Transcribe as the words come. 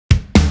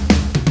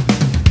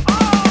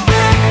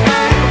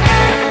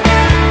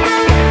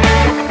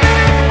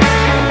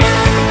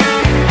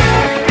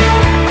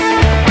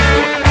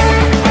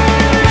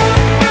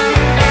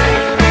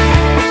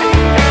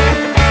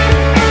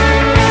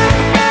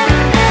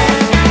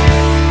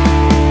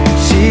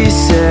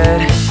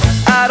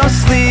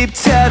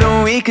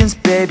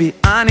baby,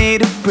 I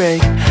need a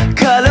break.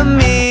 Color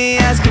me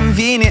as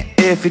convenient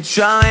if you're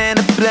drawing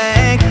a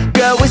blank.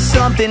 Girl, with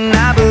something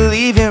I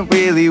believe in,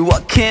 really,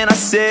 what can I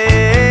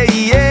say?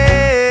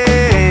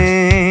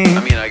 I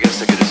mean, I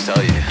guess I could just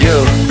tell you.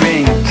 You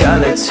bring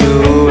color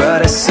to a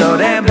world that's so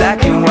damn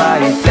black and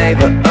white.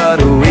 Flavor of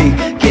the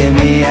week, give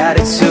me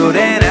attitude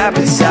and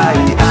appetite.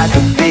 I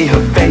could be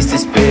her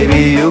faceless,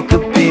 baby, you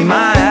could be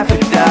my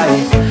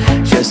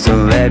Aphrodite. Just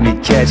don't let me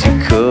catch you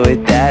cool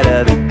with that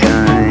other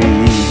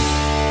kind.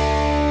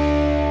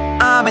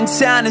 I'm in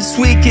town this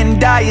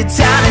weekend, are you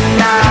down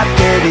tonight,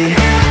 baby?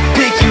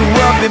 Pick you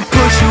up and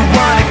push you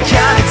on a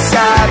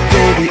countertop,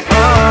 baby.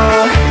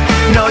 Oh,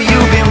 know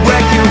you've been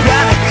working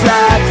round the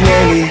clock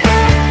lately.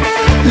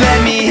 Let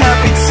me help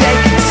you take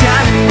your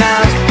time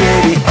tonight,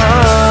 baby.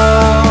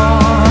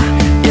 Oh,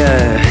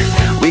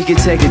 yeah. We can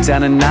take it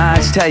down a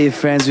notch. Tell your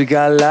friends we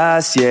got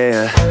lost,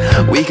 yeah.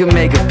 We can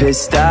make a pit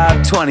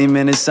stop, 20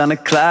 minutes on the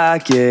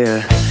clock,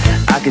 yeah.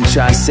 I can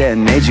try and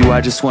serenade you,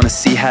 I just wanna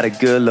see how the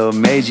good Lord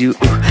made you.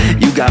 Ooh,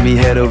 you got me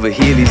head over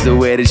heels, the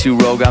way that you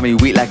roll got me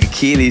weak like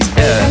Achilles,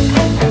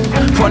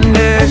 yeah.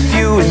 Wonder if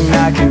you and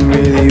I can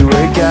really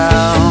work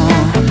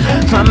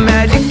out. My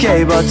magic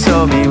cable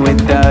told me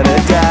without a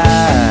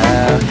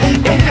doubt.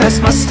 It hurts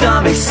my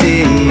stomach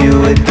seeing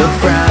you with the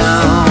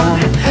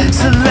frown.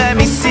 So let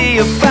me see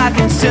if I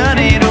can turn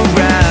it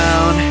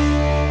around.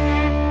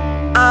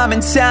 I'm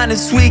in town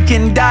this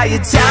weekend, are you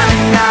down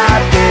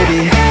tonight,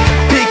 baby?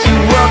 Pick you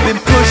up and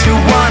push you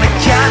on a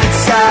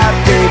countertop,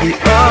 baby.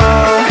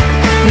 Oh,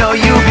 know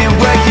you've been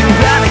working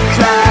round the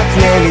clock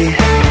lately.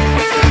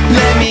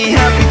 Let me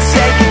help you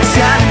take your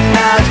time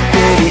tonight,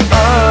 baby. Oh,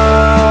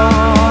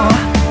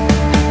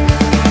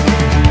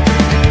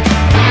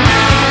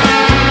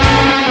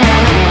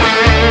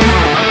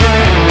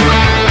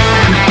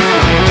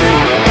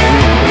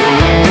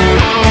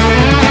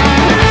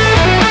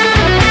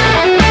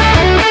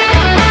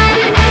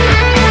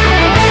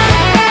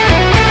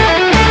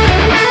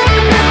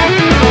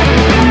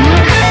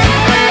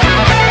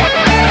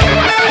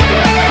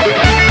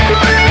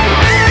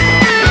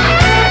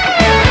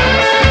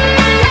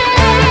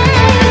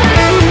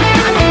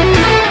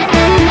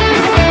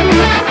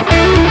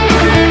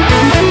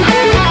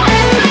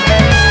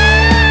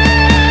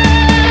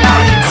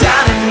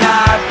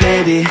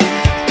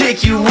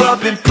 pick you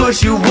up and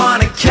push you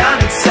on a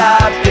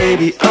countertop,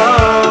 baby.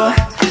 Oh,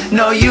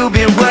 know you've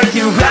been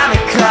working round the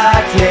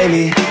clock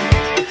lately.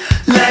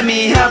 Let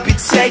me help you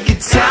take your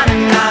time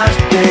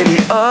tonight, baby.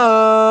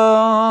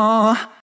 Oh.